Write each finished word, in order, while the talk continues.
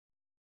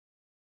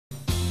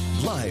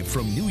Live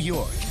from New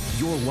York,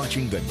 you're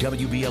watching the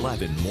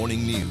WB11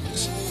 Morning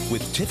News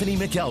with Tiffany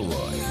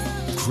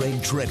McElroy,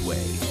 Craig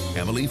Treadway,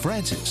 Emily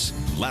Francis,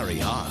 Larry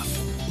Hoff,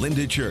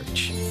 Linda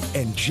Church,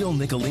 and Jill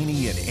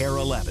Nicolini in Air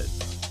 11.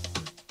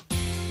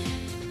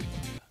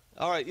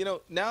 All right, you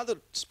know, now that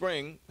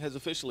spring has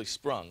officially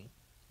sprung,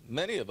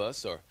 many of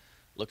us are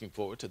looking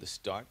forward to the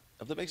start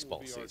of the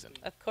baseball season.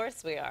 Of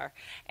course we are.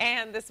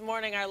 And this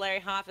morning, our Larry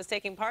Hoff is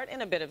taking part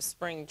in a bit of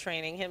spring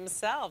training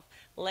himself.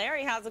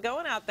 Larry, how's it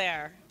going out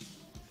there?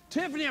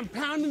 Tiffany, I'm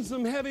pounding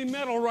some heavy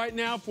metal right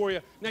now for you.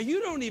 Now,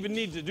 you don't even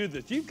need to do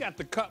this. You've got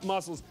the cut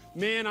muscles.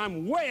 Man,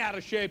 I'm way out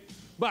of shape.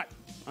 But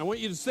I want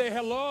you to say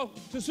hello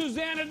to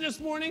Susanna this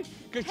morning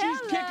because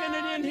she's kicking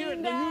it in here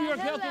at the New York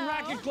Health and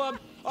Racquet Club.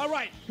 All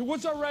right,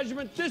 what's our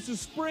regimen? This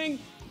is spring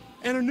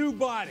and a new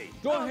body.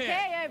 Go ahead.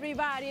 Okay,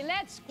 everybody,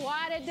 let's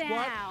squat it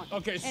down. Squat.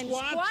 Okay, and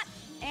squat. Squat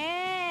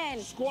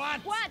and Squat.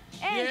 Squat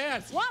and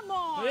yes. One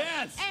more.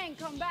 Yes. And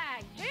come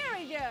back.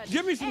 Very good.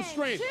 Give me some and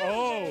strength. Two.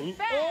 Oh.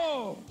 Back.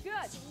 Oh.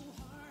 Good.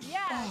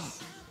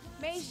 Yes.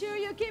 Make sure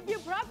you keep your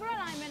proper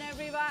alignment,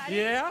 everybody.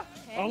 Yeah.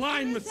 And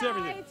Alignment's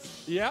everything.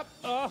 Yep.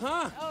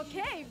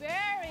 Okay,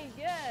 very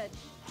good.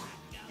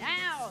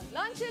 Now,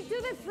 launch it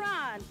to the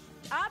front.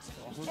 Up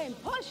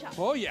and push up.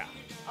 Oh, yeah.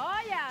 Oh,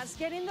 yes.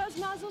 Getting those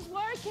muscles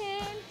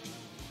working.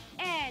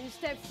 And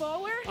step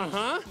forward.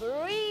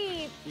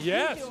 Breathe.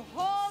 Yes. With your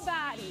whole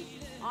body.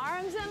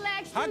 Arms and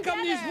legs How together.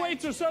 come these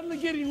weights are suddenly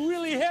getting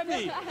really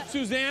heavy,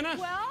 Susanna?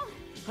 Well,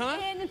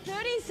 in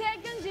 30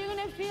 seconds, you're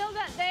going to feel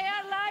that they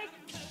are like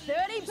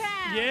 30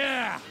 pounds.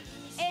 Yeah.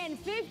 In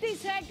 50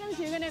 seconds,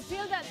 you're going to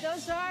feel that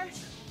those are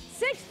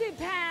 60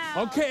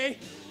 pounds. Okay.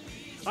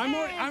 I'm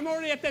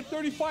already at that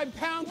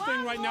 35-pound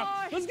thing right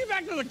now. Let's get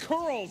back to the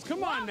curls.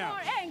 Come on now.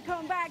 More, and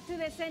come back to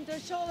the center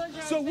shoulder.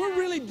 So we're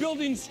really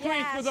building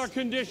strength with our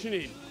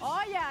conditioning.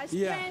 Oh, yeah.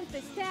 Strength,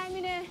 the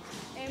stamina,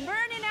 and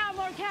burning out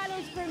more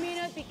calories per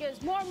minute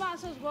because more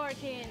muscles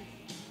working.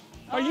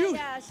 Are you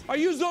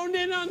zoned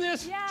in on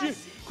this?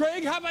 Yes.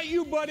 Craig, how about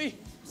you, buddy?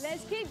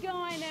 Let's keep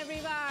going,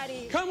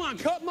 everybody. Come on,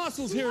 cut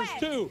muscles here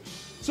too.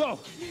 So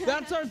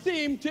that's our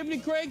theme, Tiffany,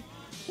 Craig.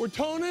 We're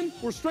toning,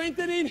 we're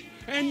strengthening,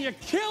 and you're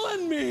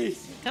killing me.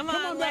 Come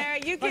on,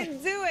 Larry, you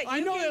can do it. I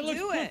know that looks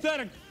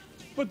pathetic,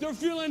 but they're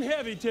feeling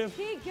heavy, Tiff.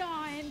 Keep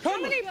going. How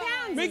many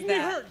pounds Make is me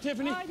that? hurt,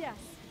 Tiffany. Oh, yes.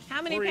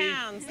 How many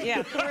pounds?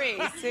 Yeah,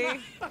 3, see?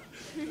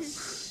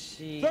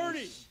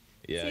 30.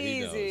 Yeah, it's he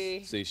easy.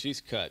 knows. See, she's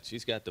cut.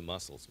 She's got the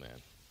muscles, man.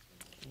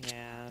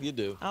 Yeah. You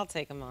do. I'll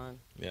take them on.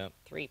 Yeah.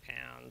 3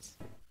 pounds.